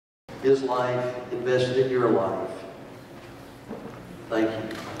his life invested in your life. Thank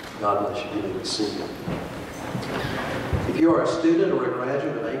you. God bless you. You may be seated. If you are a student or a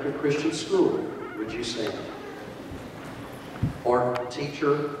graduate of Anchor Christian School, would you stand? Or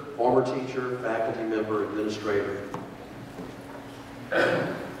teacher, former teacher, faculty member, administrator.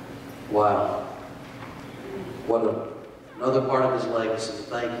 Wow. What another part of his legacy.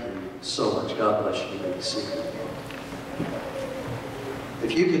 Thank you so much. God bless you. You may be seated.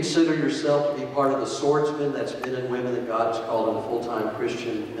 If you consider yourself to be part of the swordsmen, that's men and women that God has called into full-time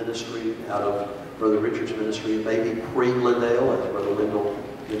Christian ministry out of Brother Richard's ministry, maybe pre-Glendale, as Brother Wendell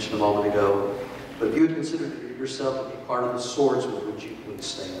mentioned a moment ago. But if you would consider yourself to be part of the swordsmen, would you please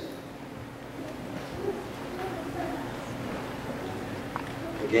stand?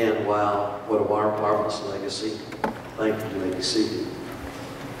 Again, wow, what a marvelous legacy. Thank you. You may be seated.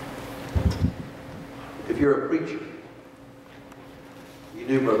 If you're a preacher, you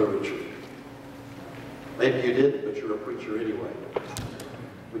knew Brother Richard. Maybe you didn't, but you're a preacher anyway.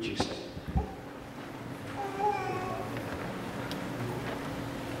 Would you stand?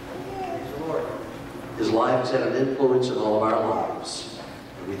 Praise the Lord. His life has had an influence in all of our lives.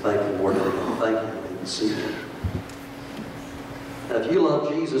 And we thank the Lord for him. Thank you. You may be seated. Now, if you love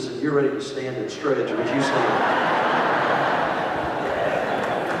Jesus and you're ready to stand and stretch, would you stand?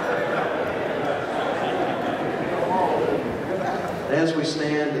 As we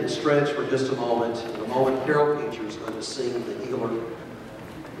stand and stretch for just a moment, in a moment Carol Beecher is going to sing The Healer.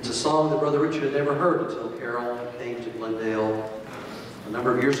 It's a song that Brother Richard had never heard until Carol came to Glendale a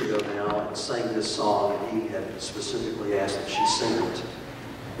number of years ago now and sang this song, and he had specifically asked that she sing it.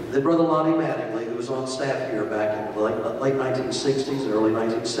 Then Brother Lonnie Mattingly, who was on staff here back in the late 1960s and early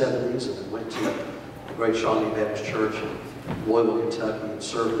 1970s, and then went to the great Shawnee Baptist Church in Louisville, Kentucky, and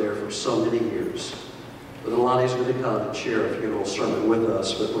served there for so many years. Brother Lonnie's going to come and share a funeral sermon with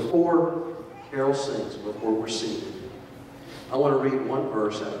us. But before Carol sings, before we're seated, I want to read one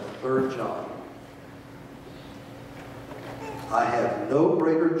verse out of 3 John. I have no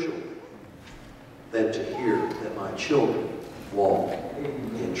greater joy than to hear that my children walk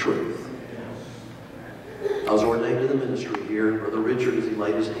in truth. I was ordained to the ministry here. Brother Richard, as he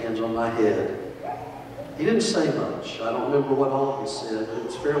laid his hands on my head, he didn't say much. I don't remember what all he said, but it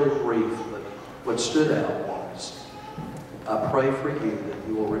was fairly brief. But what stood out was, I pray for you that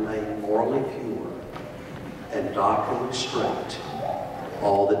you will remain morally pure and doctrinally straight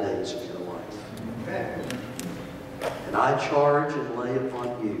all the days of your life. And I charge and lay upon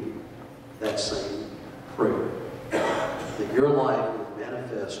you that same prayer, that your life would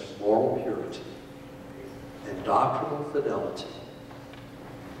manifest moral purity and doctrinal fidelity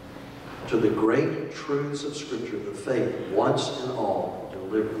to the great truths of Scripture, the faith once and all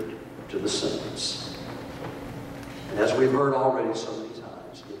delivered to the saints. And as we've heard already so many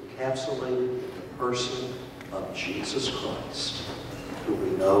times, encapsulated in the person of Jesus Christ, who we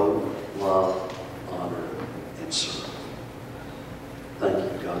know, love, honor, and serve. Thank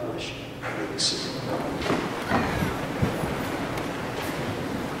you. God bless you. You may be seated.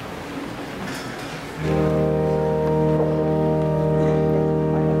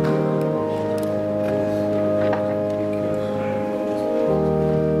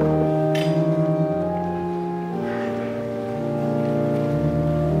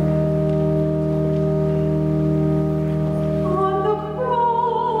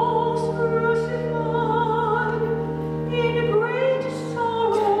 In great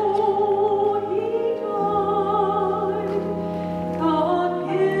sorrow he died.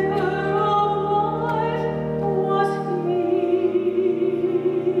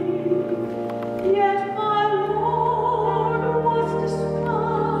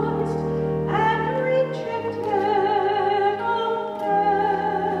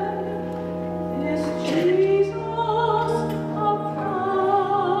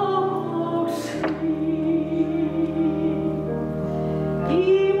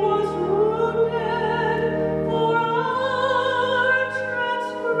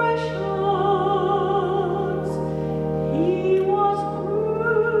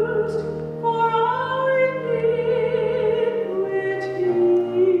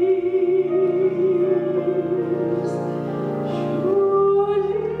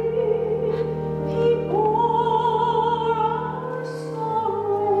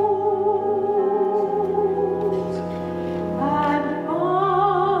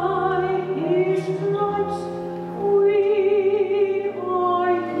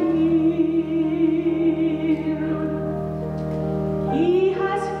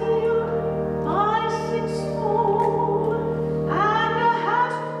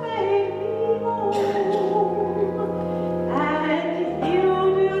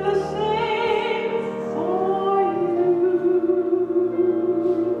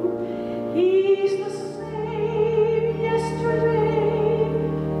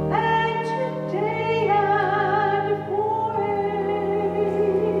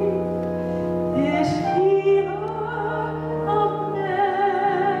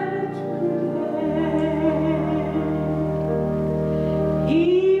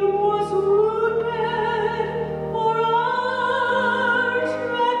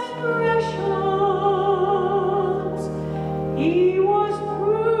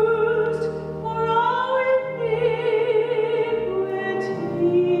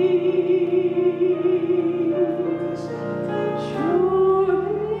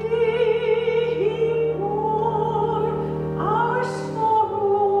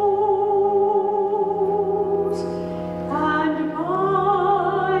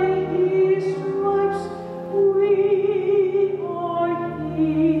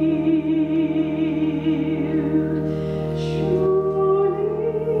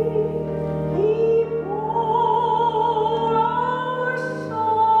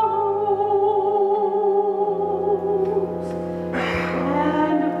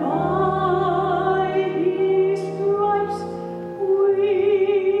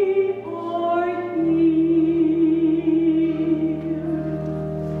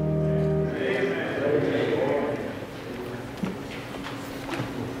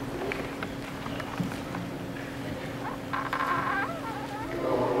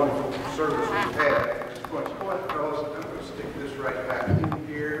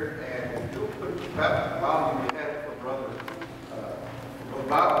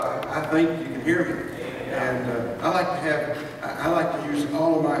 while, I think you can hear me. And I like to use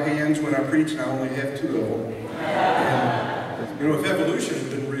all of my hands when I preach, and I only have 2 of them. And, you know, if evolution had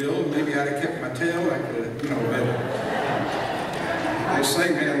been real, maybe I'd have kept my tail. I could have, you know, but they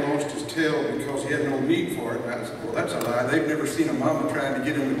say man lost his tail because he had no need for it. And I said, well, that's a lie. They've never seen a mama trying to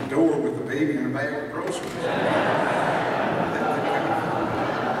get in the door with a baby and a bag of groceries.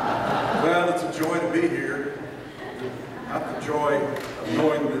 Well, it's a joy to be here. Not the joy of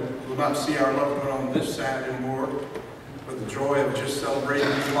knowing that we'll not see our loved one on this side anymore, but the joy of just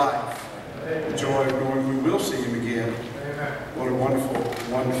celebrating his life. The joy of knowing we will see him again. What a wonderful,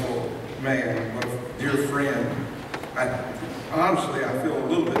 wonderful man. What a dear friend. Honestly, I feel a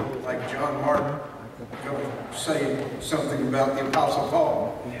little bit like John Martin going to say something about the Apostle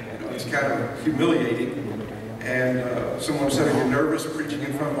Paul. You know, it's kind of humiliating. And someone said, are you nervous preaching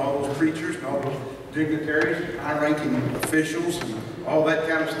in front of all those preachers and all those dignitaries, high-ranking officials, and all that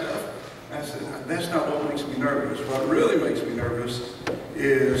kind of stuff? I said, that's not what makes me nervous. What really makes me nervous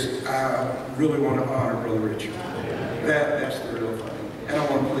is I really want to honor Brother Richard. That's the real thing. And I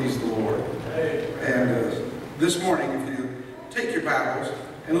want to please the Lord. And this morning, if you take your Bibles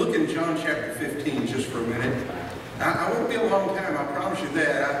and look in John chapter 15 just for a minute. I won't be a long time, I promise you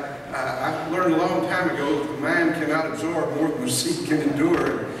that. I learned a long time ago that the mind cannot absorb more than the sea can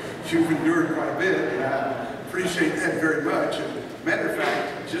endure. You've endured quite a bit, and I appreciate that very much. And matter of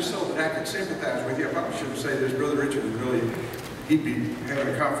fact, just so that I could sympathize with you, I probably shouldn't say this. Brother Richard would really, he'd be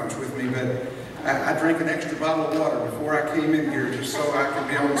having a conference with me, but I drank an extra bottle of water before I came in here just so I could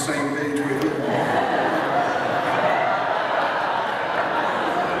be on the same page with you.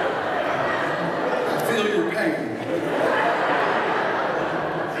 I feel your pain.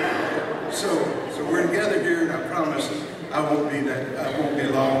 So we're together here, and I promise I won't be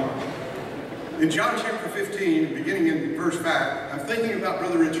long. In John chapter 15, beginning in verse 5, I'm thinking about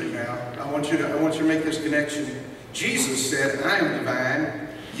Brother Richard now. I want you to make this connection. Jesus said, I am the vine,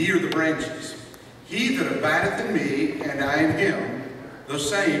 ye are the branches. He that abideth in me, and I in him, the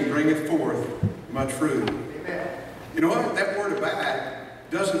same bringeth forth much fruit. Amen. You know what? That word abide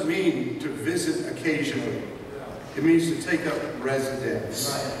doesn't mean to visit occasionally. It means to take up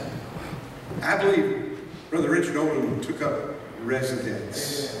residence. I believe Brother Richard Oldham took up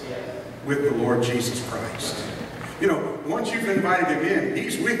residence with the Lord Jesus Christ. You know, once you've invited him in,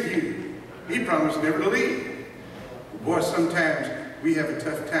 he's with you. He promised never to leave. Boy, sometimes we have a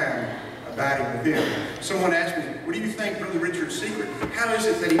tough time abiding with him. Someone asked me, what do you think Brother Richard's secret? How is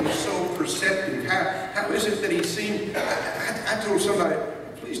it that he was so perceptive? How is it that he seemed... I told somebody,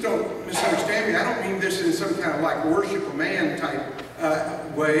 please don't misunderstand me. I don't mean this in some kind of like worship a man type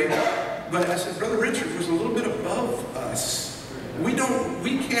way. But I said, Brother Richard was a little bit above us. We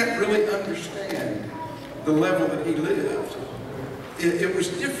can't really understand the level that he lived. It was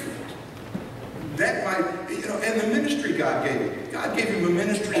different. That might, you know, and the ministry God gave him. God gave him a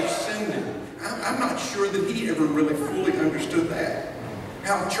ministry of sending. I'm not sure that he ever really fully understood that.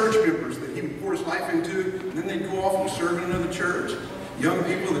 How church members that he would pour his life into, and then they'd go off and serve in another church. Young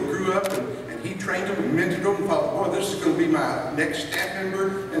people that grew up, and he trained them and mentored them and thought, boy, this is going to be my next staff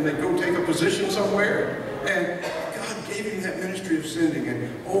member, and they'd go take a position somewhere. And God gave him that ministry of sending, and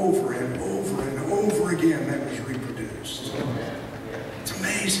over and over and over again, that was reproduced. It's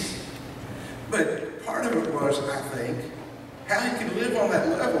amazing. But part of it was, I think, how he could live on that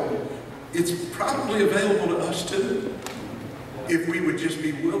level. It's probably available to us too, if we would just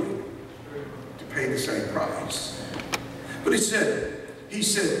be willing to pay the same price. But he said, he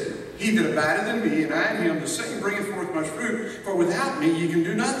that abideth in me, and I in him, the same bringeth forth much fruit. For without me ye can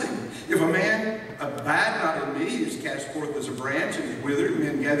do nothing. If a man abide not in me, he is cast forth as a branch, and is withered, and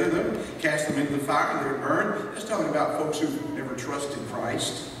men gather them, cast them into the fire, and they are burned. That's talking about folks who've never trusted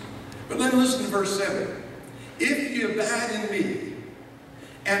Christ. But then listen to verse 7. If ye abide in me,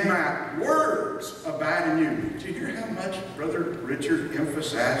 and my words abide in you. Do you hear how much Brother Richard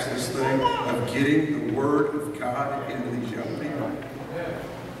emphasized this thing of getting the Word of God into these young people?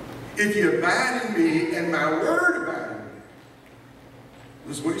 If you abide in me, and my word abide in you.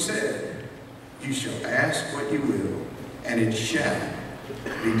 This is what he said. You shall ask what you will, and it shall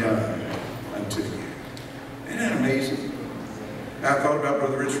be done unto you. Isn't that amazing? Now, I thought about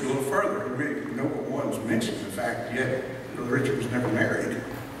Brother Richard a little further. No one's mentioned the fact yet Brother Richard was never married.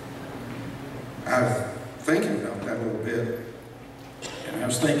 I was thinking about that a little bit. And I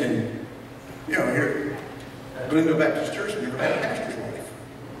was thinking, you know, here, Glendale Baptist Church never had a pastor's wife.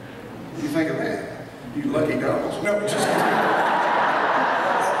 What do you think of that? You lucky dogs. No, just kidding.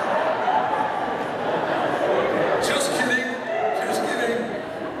 Just kidding. Just kidding.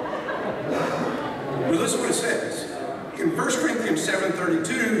 Well, listen to what it says. In 1 Corinthians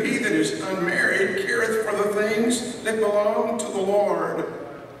 7:32, 2, he that is unmarried careth for the things that belong to the Lord,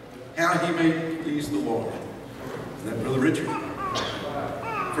 how he may please the Lord. Is that Brother Richard?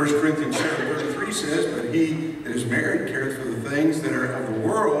 1 Corinthians 7:33 says, but he that is married careth for the things that are of the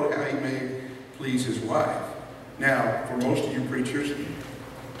world, how he may please his wife. Now, for most of you preachers,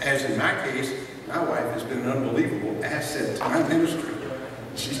 as in my case, my wife has been an unbelievable asset to my ministry.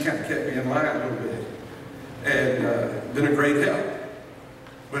 She's kind of kept me in line a little bit and been a great help.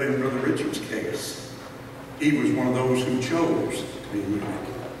 But in Brother Richard's case, he was one of those who chose to be eunuch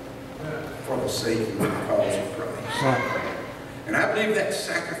for the sake of the cause of Christ. And I believe that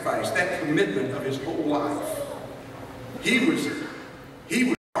sacrifice, that commitment of his whole life, he was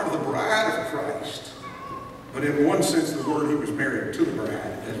part of the bride of Christ. But in one sense of the word, he was married to the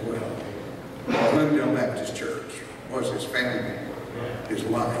bride as well. Glendale Baptist Church was his family, his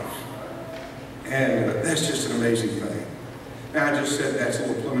life. And that's just an amazing thing. Now, I just said that's a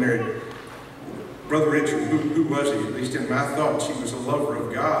little preliminary. Brother Richard, who was he? At least in my thoughts, he was a lover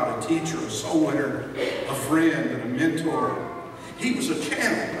of God, a teacher, a soul winner, a friend, and a mentor. He was a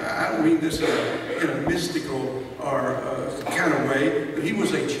channel. I don't mean this in a mystical or kind of way, but he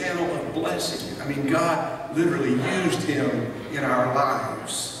was a channel of blessing. I mean, God literally used him in our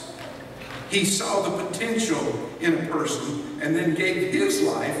lives. He saw the potential in a person and then gave his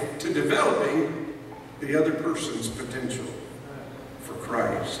life to developing the other person's potential for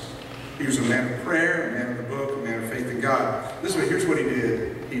Christ. He was a man of prayer, a man of the book, a man of faith in God. Listen, here's what he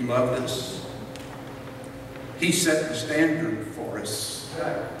did. He loved us. He set the standard for us.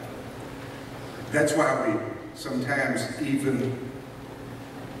 That's why we sometimes, even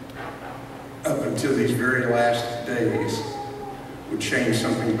up until these very last days, would change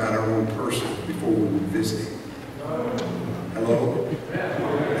something about our own person before we would visit him. Hello?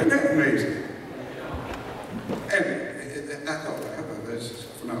 Isn't that amazing? And I thought this is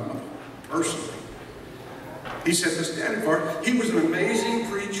phenomenal. Personally, he set the standard for it. He was an amazing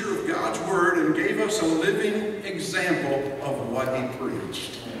preacher of God's word and gave us a living example of what he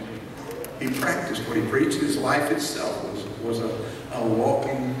preached. He practiced what he preached. His life itself was a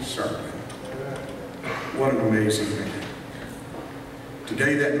walking sermon. What an amazing man.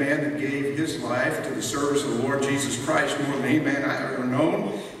 Today, that man that gave his life to the service of the Lord Jesus Christ more than any man I have ever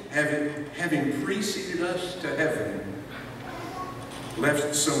known, having preceded us to heaven,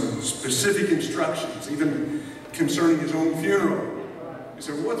 left some specific instructions, even concerning his own funeral. He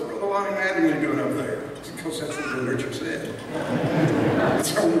said, what's Brother Lonnie Mattingly doing up there? Because that's what Brother Richard said.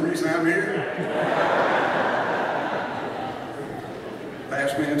 That's the only reason I'm here.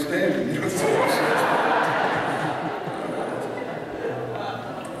 Last man standing.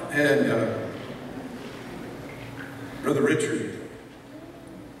 And Brother Richard,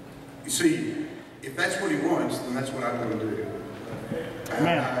 you see, if that's what he wants, then that's what I'm going to do.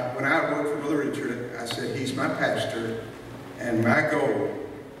 When I worked for Brother Richard, I said, he's my pastor, and my goal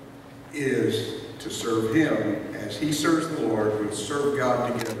is to serve him as he serves the Lord. We'll serve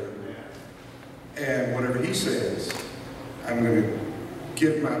God together. And whatever he says, I'm going to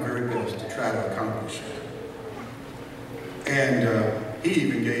give my very best to try to accomplish it. And he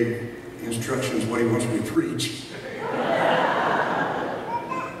even gave instructions what he wants me to preach.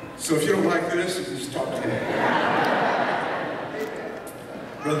 So if you don't like this, you can just talk to him.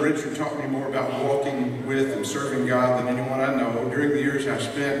 Brother Richard taught me more about walking with and serving God than anyone I know. During the years I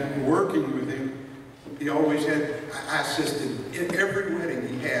spent working with him, he always had, I assisted in every wedding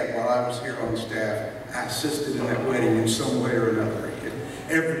he had while I was here on staff. I assisted in that wedding in some way or another.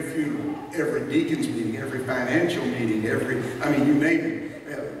 Every funeral, every deacon's meeting, every financial meeting, you name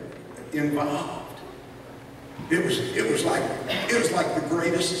it, involved. It was like the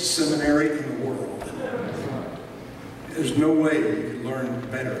greatest seminary in the world. There's no way you could learn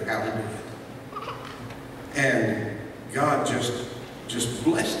better how to do it. And God just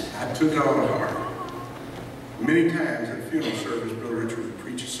blessed it. I took it all to heart. Many times at a funeral service, Brother Richard would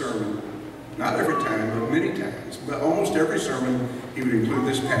preach a sermon. Not every time, but many times. But almost every sermon, he would include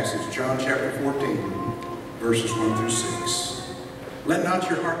this passage, John chapter 14, verses 1 through 6. Let not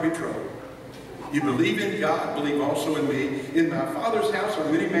your heart be troubled. You believe in God, believe also in me. In my Father's house are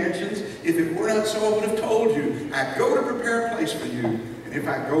many mansions. If it were not so, I would have told you. I go to prepare a place for you. And if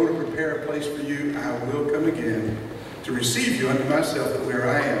I go to prepare a place for you, I will come again to receive you unto myself, that where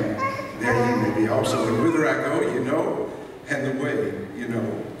I am, there you may be also. And whither I go, you know, and the way, you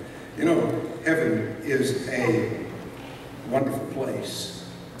know. You know, heaven is a wonderful place.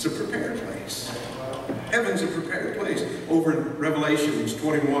 It's a prepared place. Heaven's a prepared place. Over in Revelations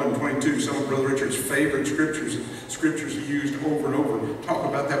 21, 22, some of Brother Richard's favorite scriptures he used over and over, talk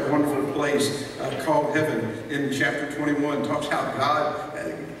about that wonderful place called heaven. In chapter 21, talks how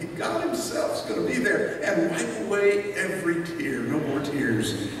God himself is going to be there and wipe away every tear. No more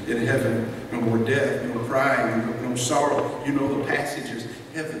tears in heaven. No more death, no crying, no sorrow. You know the passages.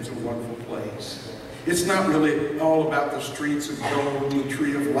 Heaven's a wonderful place. It's not really all about the streets of gold and the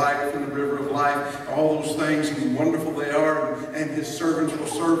tree of life and the river of life, all those things, and wonderful they are, and his servants will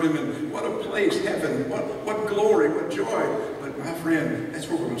serve him, and what a place, heaven, what glory, what joy. But my friend, that's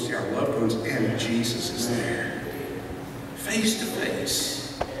where we're going to see our loved ones, and Jesus is there, face to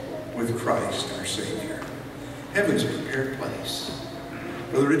face with Christ, our Savior. Heaven's a prepared place.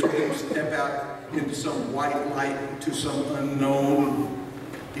 Brother Richard didn't step out into some white light, to some unknown.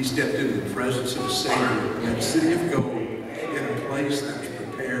 He stepped into the presence of the Savior in that city of gold, in a place that was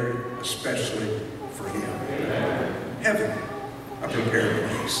prepared especially for him. Heaven, a prepared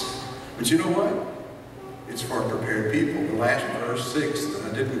place. But you know what? It's for prepared people. The last verse, 6,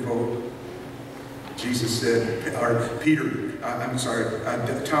 that I didn't quote, Jesus said, or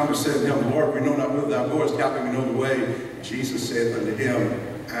Thomas said to him, Lord, we know not whither thou goest, help me know the way. Jesus said unto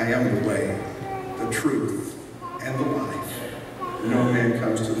him, I am the way, the truth, and the life. No man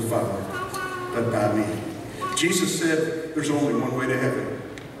comes to the Father but by me. Jesus said there's only one way to heaven.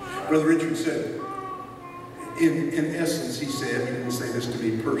 Brother Richard said, in essence, he said, he didn't say this to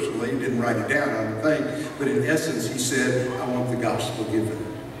me personally, he didn't write it down, I don't think, but in essence, he said, I want the gospel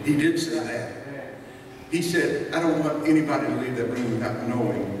given. He did say that. He said, I don't want anybody to leave that room without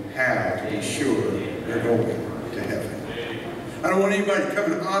knowing how to be sure they're going to heaven. I don't want anybody to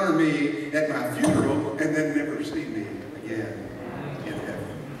come and honor me at my funeral and then never see me again.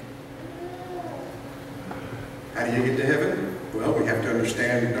 How do you get to heaven? Well, we have to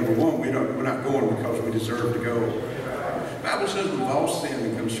understand, number one, we're not going because we deserve to go. The Bible says we've all sinned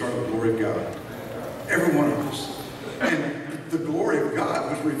and come short of the glory of God. Every one of us. And the glory of God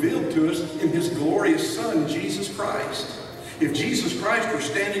was revealed to us in his glorious Son, Jesus Christ. If Jesus Christ were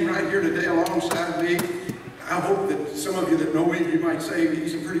standing right here today alongside me, I hope that some of you that know me, you might say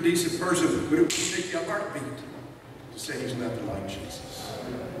he's a pretty decent person, but it would take you a heartbeat to say he's nothing like Jesus.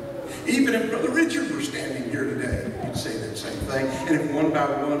 Even if Brother Richard were standing here today, he'd say that same thing. And if one by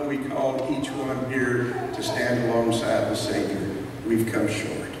one we called each one here to stand alongside the Savior, we've come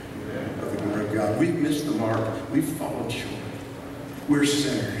short of the glory of God. We've missed the mark. We've fallen short. We're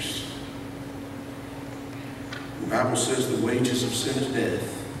sinners. The Bible says the wages of sin is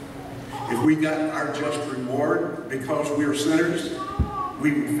death. If we got our just reward because we are sinners,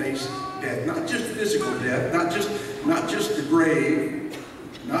 we would face death. Not just physical death, not just the grave,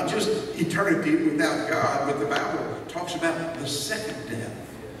 not just eternity without God, but the Bible talks about the second death.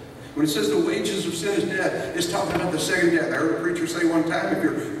 When it says the wages of sin is death, it's talking about the second death. I heard a preacher say one time, if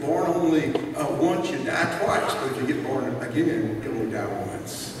you're born only once, you die twice. But if you get born again, you only die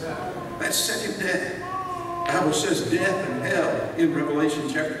once. That's second death. The Bible says death and hell in Revelation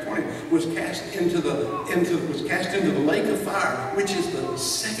chapter 20 was cast into the lake of fire, which is the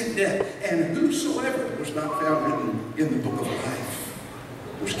second death. And whosoever was not found written in the book of life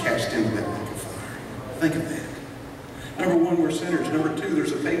was cast into that lake of fire. Think of that. Number one, we're sinners. Number two,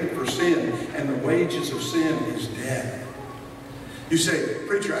 there's a payment for sin, and the wages of sin is death. You say,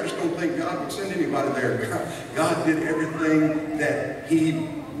 preacher, I just don't think God would send anybody there. God did everything that he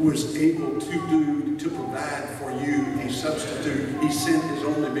was able to do to provide for you a substitute. He sent his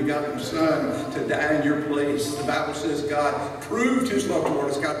only begotten Son to die in your place. The Bible says God proved his love toward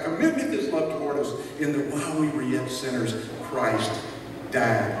us. God commended his love toward us in that while we were yet sinners, Christ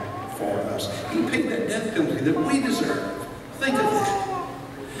died for us. He paid that death penalty that we deserve. Think of that.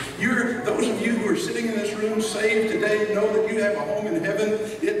 Those of you who are sitting in this room saved today know that you have a home in heaven.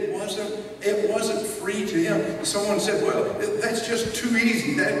 It wasn't free to him. Someone said, well, that's just too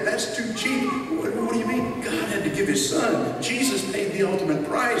easy. That's too cheap. What do you mean? God had to give his Son. Jesus paid the ultimate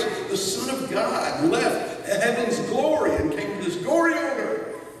price. The Son of God left heaven's glory and came to this gory on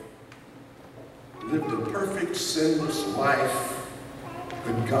earth. Lived a perfect, sinless life.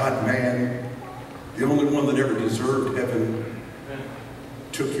 The God-man, the only one that ever deserved heaven,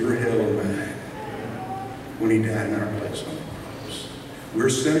 took your hell and mine when he died in our place on the cross. We're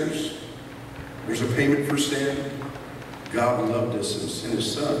sinners. There's a payment for sin. God loved us and sent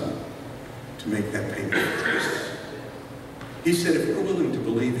his Son to make that payment for us. He said if we're willing to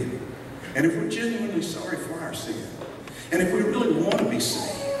believe him, and if we're genuinely sorry for our sin, and if we really want to be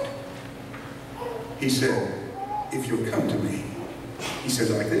saved, he said, if you'll come to me, he says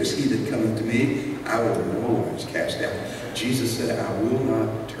like this, he that cometh to me, I will no wise cast out. Jesus said, I will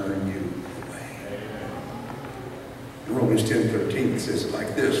not turn you away. In Romans 10:13 it says it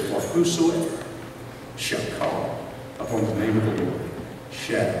like this, for whosoever shall call upon the name of the Lord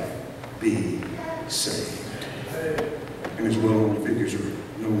shall be saved. And his well-known figures are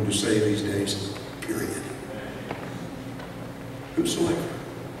known to say these days, period. Whosoever,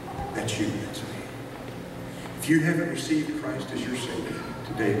 that's you, that's me. If you haven't received Christ as your Savior,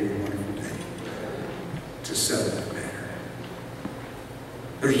 today would be a wonderful day to settle that matter.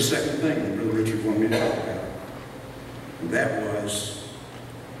 There's a second thing that Brother Richard wanted me to talk about. And that was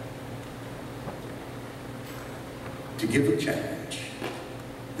to give a challenge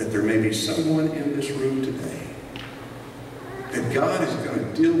that there may be someone in this room today that God is going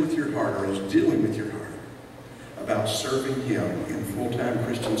to deal with your heart, or is dealing with your heart, about serving Him in full-time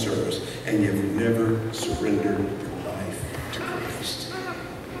Christian service, and you've never surrendered your life to Christ.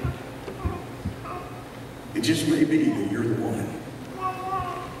 It just may be that you're the one.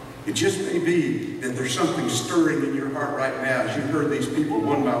 It just may be that there's something stirring in your heart right now as you heard these people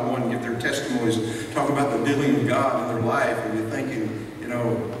one by one give their testimonies, talk about the dealing of God in their life, and you're thinking, you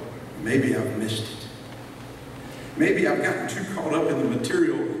know, maybe I've missed it. Maybe I've gotten too caught up in the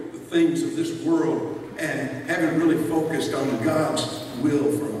material things of this world and haven't really focused on God's will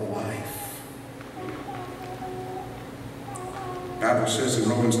for my life. The Bible says in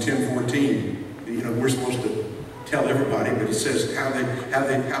Romans 10:14, you know, we're supposed to tell everybody, but it says how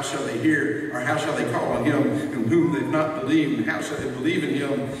shall they hear, or how shall they call on Him in whom they've not believed, and how shall they believe in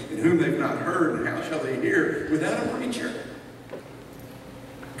Him in whom they've not heard, and how shall they hear without a preacher?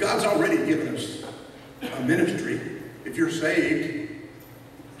 God's already given us a ministry. If you're saved,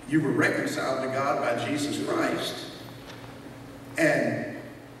 you were reconciled to God by Jesus Christ, and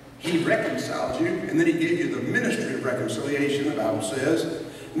He reconciled you, and then He gave you the ministry of reconciliation, the Bible says,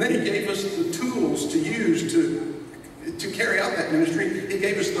 and then He gave us the tools to use to carry out that ministry. He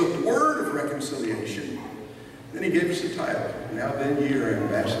gave us the word of reconciliation. Then He gave us a title. Now then, ye are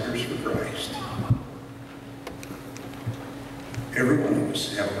ambassadors for Christ. Every one of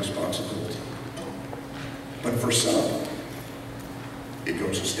us have a responsibility. But for some, it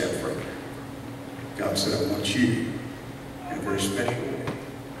goes a step further. God said, I want you in a very special way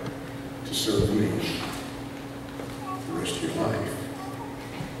to serve me the rest of your life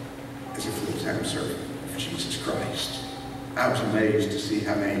as a full-time servant of Jesus Christ. I was amazed to see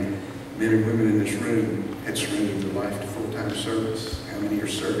how many men and women in this room had surrendered their life to full-time service. How many are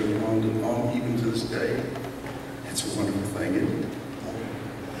serving Him on even to this day. That's a wonderful thing, isn't it?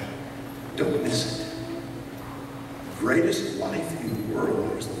 Don't miss it. The greatest life in the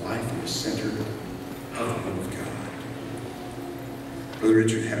world is the life that is centered on the will of God. Brother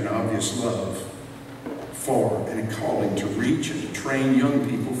Richard had an obvious love for and a calling to reach and to train young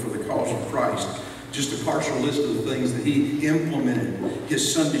people for the cause of Christ. Just a partial list of the things that he implemented: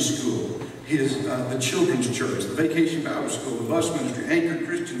 his Sunday school, the children's church, the vacation Bible school, the bus ministry, Anchored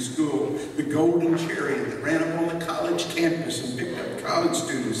Christian School, the Golden Chariot that ran up on the college campus and picked up college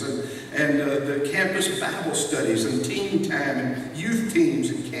students, and the campus Bible studies, and teen time, and youth teams,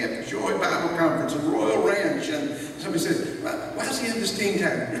 and Camp Joy Bible Conference, and Royal Ranch. And somebody says, why does he have this teen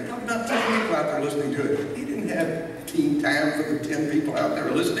time? There's probably not 10 people out there listening to it. He didn't have teen time for the 10 people out there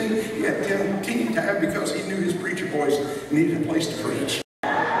listening. He had teen time because he knew his preacher boys needed a place to preach.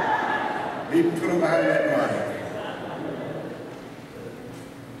 He put them behind that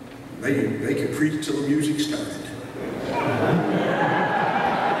mic. They could preach till the music started.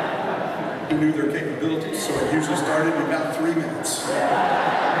 He knew their capabilities, so it usually started in about 3 minutes.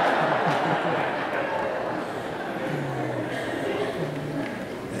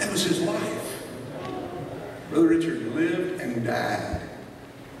 That was his life. Brother Richard lived and died.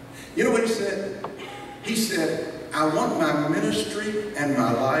 You know what he said? He said, I want my ministry and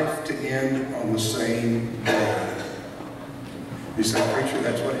my life to end on the same day. He said, preacher,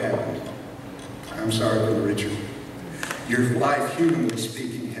 that's what happened. I'm sorry, Brother Richard. Your life, humanly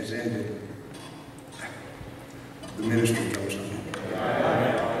speaking, has ended. The ministry goes on.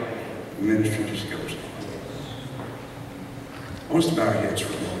 The ministry just goes on. I want us to bow our heads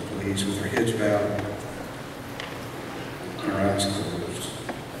for a moment, please, with our heads bowed and our eyes closed.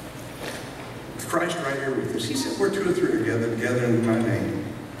 Christ right here with us. He said, where two or three are gathered in my name,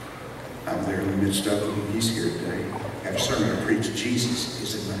 I'm there in the midst of them. He's here today. I have a sermon to preach. Jesus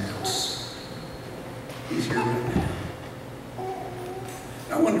is in the house. He's here right now.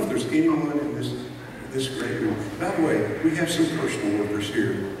 I wonder if there's anyone in this great room. By the way, we have some personal workers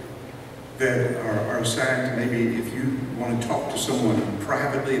here that are assigned to, maybe if you want to talk to someone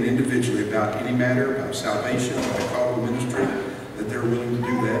privately and individually about any matter, about salvation, about the call of ministry, that they're willing to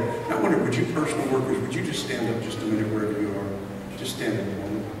do that. And I wonder, would you personal workers, would you just stand up just a minute wherever you are? Just stand up a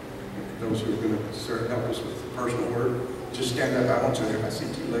moment. Those who are going to help us with the personal work, just stand up. I want you there. I see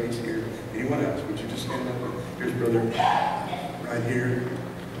two ladies here. Anyone else? Would you just stand up? Here's brother right here.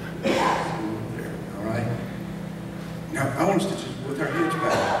 There. All right. Now, I want us to just, with our heads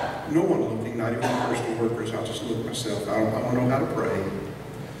bowed, no one looking, not even the postal workers. I'll just look myself. I want to know how to pray.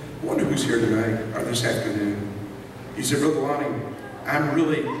 I wonder who's here tonight or this afternoon. You said, Brother Lonnie, I'm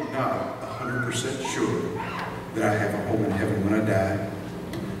really not 100% sure that I have a home in heaven when I die.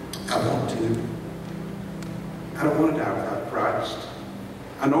 I want to. I don't want to die without Christ.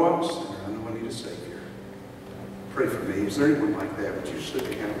 I know I'm a sinner. I know I need a Savior. Pray for me. Is there anyone like that? Would you slip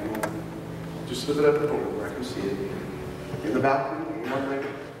your hand up a moment? Just slip it up the door where I can see it. In the balcony, anyone there?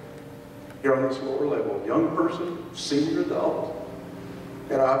 Here on this lower level, young person, senior adult.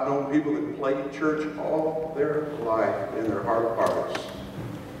 And I've known people that played church all their life in their heart of hearts.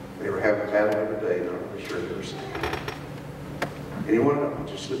 They were having a battle every day, not really sure they were saved. Anyone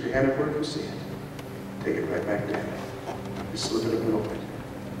else? Just slip your hand up where you can see it. Take it right back down. Just slip it up a little bit.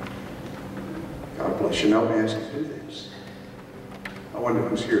 God bless you. Now let me ask you to do this. I wonder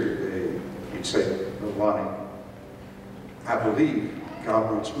who's here today. You'd say, Brother Lonnie, I believe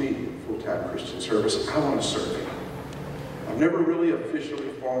God wants me in full-time Christian service. I want to serve Him. I've never really officially,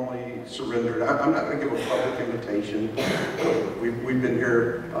 formally surrendered. I'm not going to give a public invitation. We've been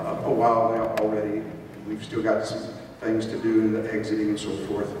here a while now already. We've still got some things to do in the exiting and so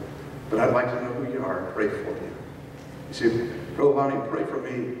forth. But I'd like to know who you are and pray for you. You see, Brother Lonnie, pray for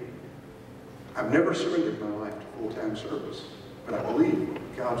me. I've never surrendered my life to full-time service, but I believe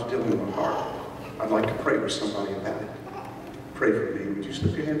God's dealing with my heart. I'd like to pray with somebody about it. Pray for me. Would you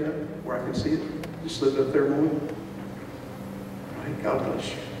slip your hand up where I can see it? Just slip it up there a moment. All right, God bless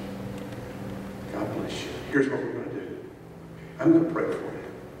you. God bless you. Here's what we're going to do. I'm going to pray for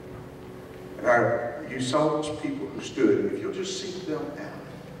you. And you saw those people who stood. If you'll just seek them out.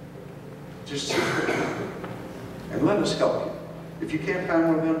 Just seek them out. And let us help you. If you can't find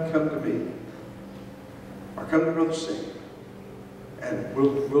one of them, come to me. Or come to Brother Singh. And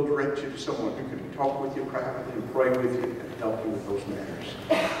we'll direct you to someone who can talk with you privately and pray with you and help you with those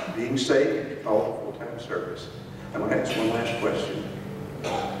matters. Being saved, called to full-time service. I'm going to ask one last question.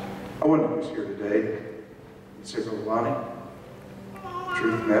 I wonder who's here today. You say, Brother Lonnie, the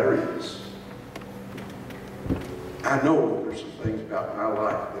truth of the matter is, I know there's some things about my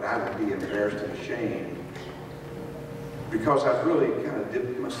life that I would be embarrassed and ashamed because I've really kind of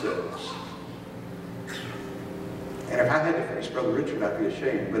dipped myself. And if I had to face Brother Richard, I'd be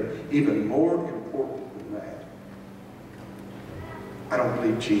ashamed. But even more important than that, I don't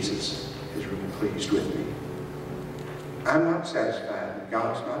believe Jesus is really pleased with me. I'm not satisfied.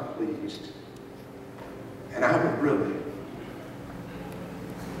 God's not pleased. And I would really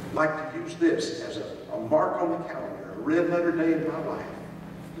like to use this as a mark on the calendar, a red letter day in my life,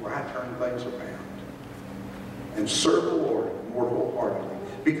 where I turn things around and serve the Lord more wholeheartedly.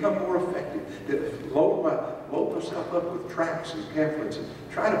 Become more effective. Load myself up with tracts and pamphlets and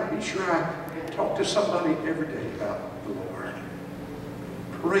try to be sure I talk to somebody every day about the Lord.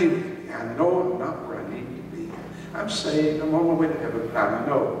 Pray with me. I know I'm not where I need to be. I'm saved. I'm on my way to heaven. I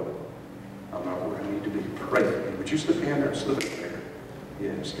know I'm not where I need to be. Pray for me. Would you slip your hand there and slip it there?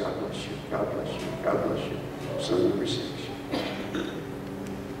 Yes. God bless you. God bless you. God bless you. Son, we receive you.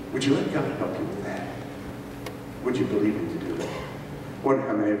 Would you let God help you with that? Would you believe Him to do it? I wonder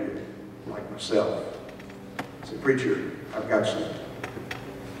how many of you, like myself, say, Preacher, I've got some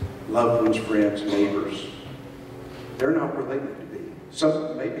loved ones, friends, neighbors. They're not where they need to be. Some of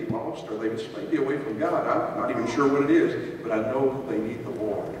them may be lost or they just may be away from God. I'm not even sure what it is, but I know that they need the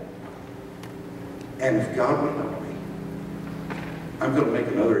Lord. And if God will help me, I'm going to make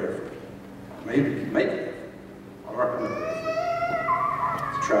another effort. Maybe make an effort. Or another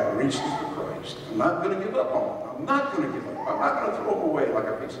effort to try to reach them for Christ. I'm not going to give up on them. I'm not going to give up. I'm not going to throw them away like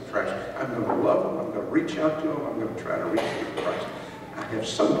a piece of trash. I'm going to love them. I'm going to reach out to them. I'm going to try to reach them for Christ. I have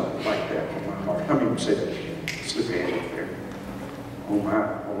somebody like that in my heart. How many would say that again? Slip your hand up there. Oh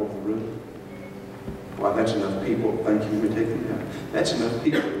my, all over the room. Wow, that's enough people. Thank you for taking that. That's enough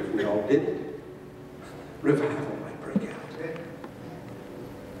people if we all did it. Revival might break out.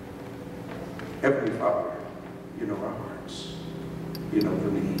 Heavenly Father, you know our hearts. You know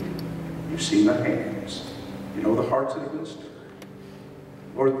the need. You see my hands. You know the hearts that have been stirred.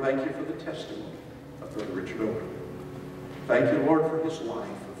 Lord, thank you for the testimony of Brother Richard Oldham. Thank you, Lord, for his life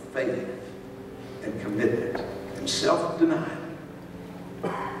of faith and commitment and self-denial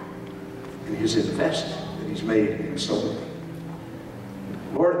and his investment that he's made in so many.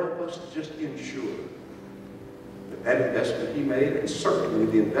 Lord, help us to just ensure that that investment he made, and certainly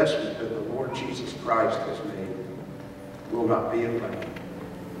the investment that the Lord Jesus Christ has made, will not be in vain.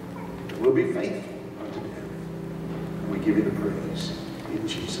 It will be faithful unto death. And we give you the praise in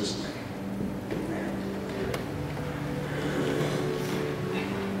Jesus' name. Amen.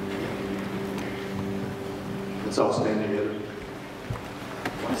 Let's all stand together.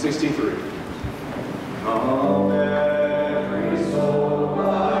 63. Come every soul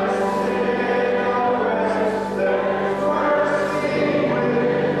by sin oppressed, there's mercy with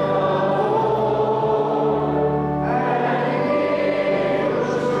the Lord, and He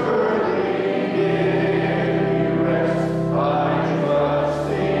will surely give you rest by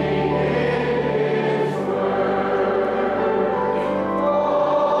trusting in His word.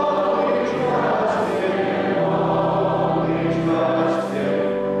 Only trust Him, only trust Him,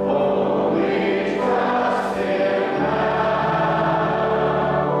 only trust Him now.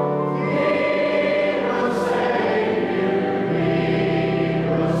 He will save you, He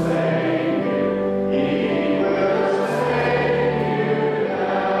will save you, He will save you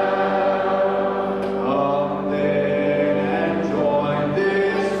now. Come then and join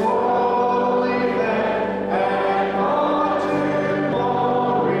this holy band, and on to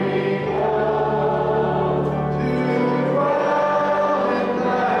glory go, to dwell in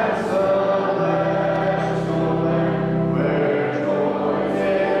that celestial land, where joys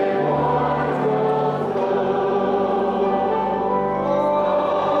and wonderful flow.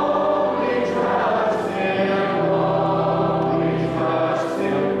 Only trust Him, only trust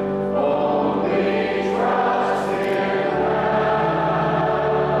Him, only trust Him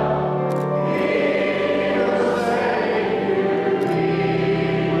now. He will save you, He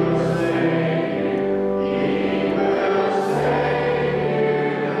will save you, He will save you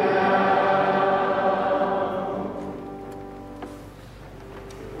now.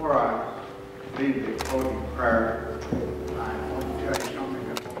 Before I lead the closing prayer, I want to tell you something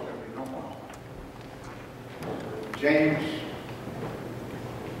that most of you don't know. James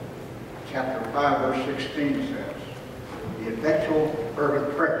chapter 5, verse 16 says, "The effectual fervent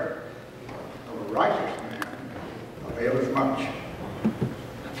prayer of a righteous man availeth much."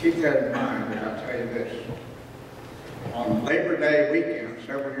 Now keep that in mind as I tell you this. On Labor Day weekend,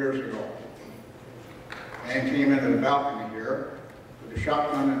 several years ago, a man came into the balcony here with a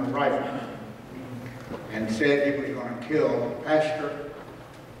shotgun and a rifle and said he was going to kill the pastor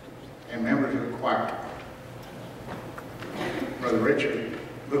and members of the choir. Brother Richard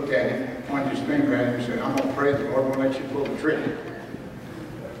looked at him, pointed his finger at him, and said, "I'm going to pray the Lord won't let you pull the trigger."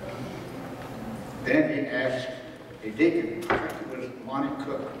 Then he asked a deacon, I think it was Monty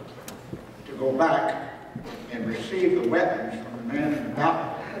Cook, to go back and receive the weapons from the man in the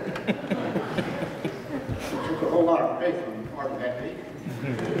balcony. It took a whole lot of faith on the part of that deacon.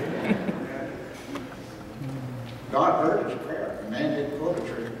 God heard his prayer. The man didn't pull the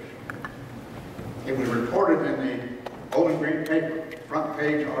triggers. It was reported in the Bowling Green paper, front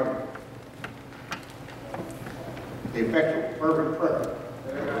page article. The effectual fervent prayer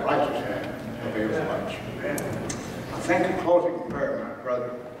of a righteous man avails much. I think the closing prayer, my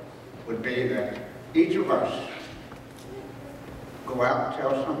brother, would be that each of us go out and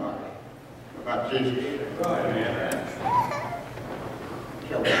tell somebody about Jesus.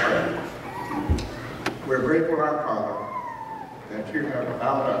 Shall we pray? We're grateful, our Father, that you have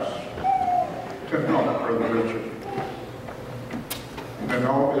allowed us to know Brother Richard and to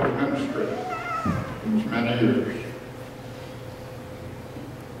know his ministry these many years.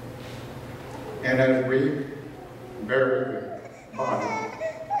 And as we bury the body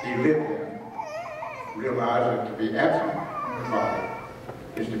he lived in, realize that to be absent from the body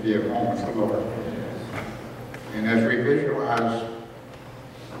is to be at home with the Lord. And as we visualize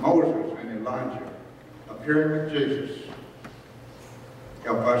Moses and Elijah appearing with Jesus,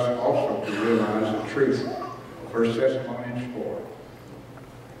 help us also to realize the truth of 1 Thessalonians 4.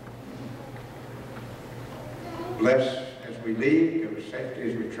 Bless as we leave, give us safety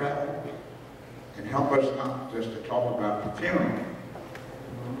as we travel, and help us not just to talk about the funeral,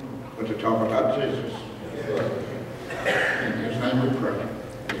 but to talk about Jesus. In his name we pray.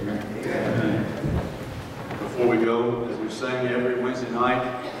 Amen. Before we go, as we sing every Wednesday night,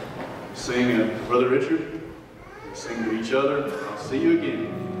 sing Brother Richard, we sing to each other. I'll see you again.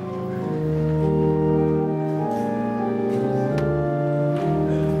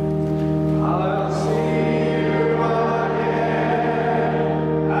 I'll see you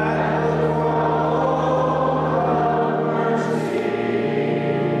again at the throne of mercy.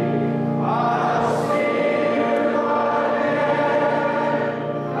 I'll see you again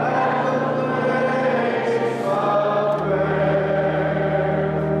at the place of prayer.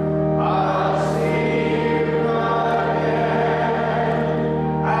 I'll see you again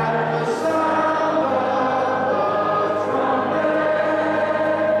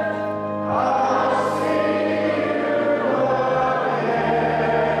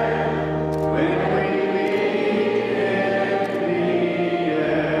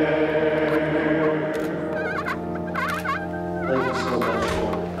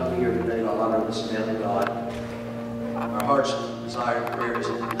this man of God. Our heart's desire and prayer is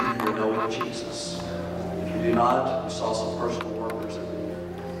that you will know Jesus. If you do not, we saw some personal workers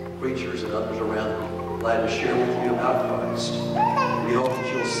and preachers and others around you glad to share with you about Christ. We hope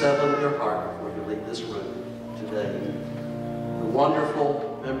that you'll settle in your heart before you leave this room today. The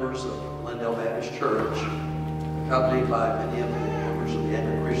wonderful members of Glendale Baptist Church, accompanied by many of the members of the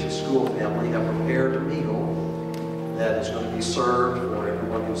Anglican Christian School family, have prepared a meal that is going to be served for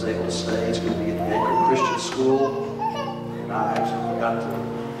everyone who's able to stay. It's going to be at the Anglican Christian School. And I actually forgot to,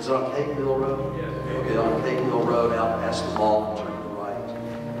 is it on Cave Mill Road? Yes. Okay, on Cave Mill Road, out past the mall, and turn to the right.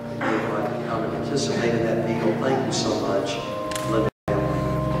 And you're going to come and participate in that meal. Thank you so much, Linda.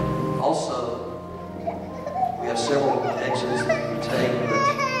 Also, we have several exits that we take, but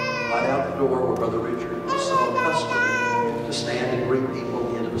right out the door where Brother Richard was so accustomed to stand and greet people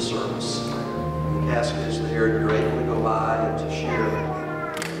at the end of the service. The casket is there, and you're able to go by and to share.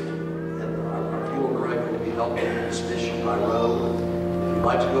 And our funeral director will be helping dismiss you by road. If you'd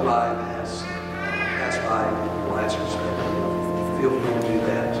like to go by and pass by and you'll ask respect, feel free to do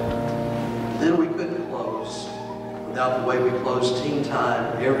that. Then we couldn't close without the way we close Teen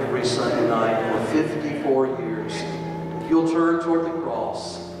Time every Sunday night for 54 years. If you'll turn toward the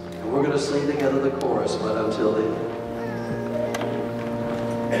cross, and we're going to sing together the chorus, but until then.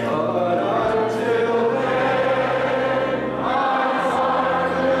 But until